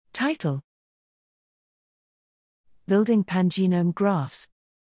Title: Building Pangenome Graphs.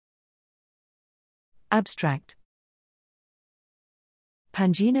 Abstract: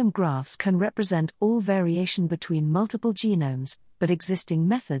 Pangenome graphs can represent all variation between multiple genomes, but existing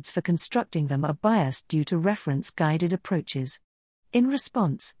methods for constructing them are biased due to reference-guided approaches. In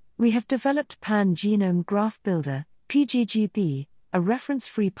response, we have developed Pangenome Graph Builder, PGGB, a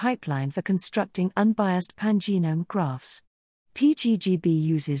reference-free pipeline for constructing unbiased pangenome graphs. PGGB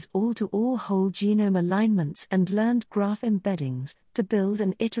uses all-to-all whole genome alignments and learned graph embeddings to build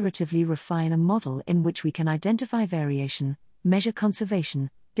and iteratively refine a model in which we can identify variation, measure conservation,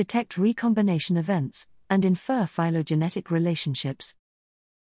 detect recombination events, and infer phylogenetic relationships.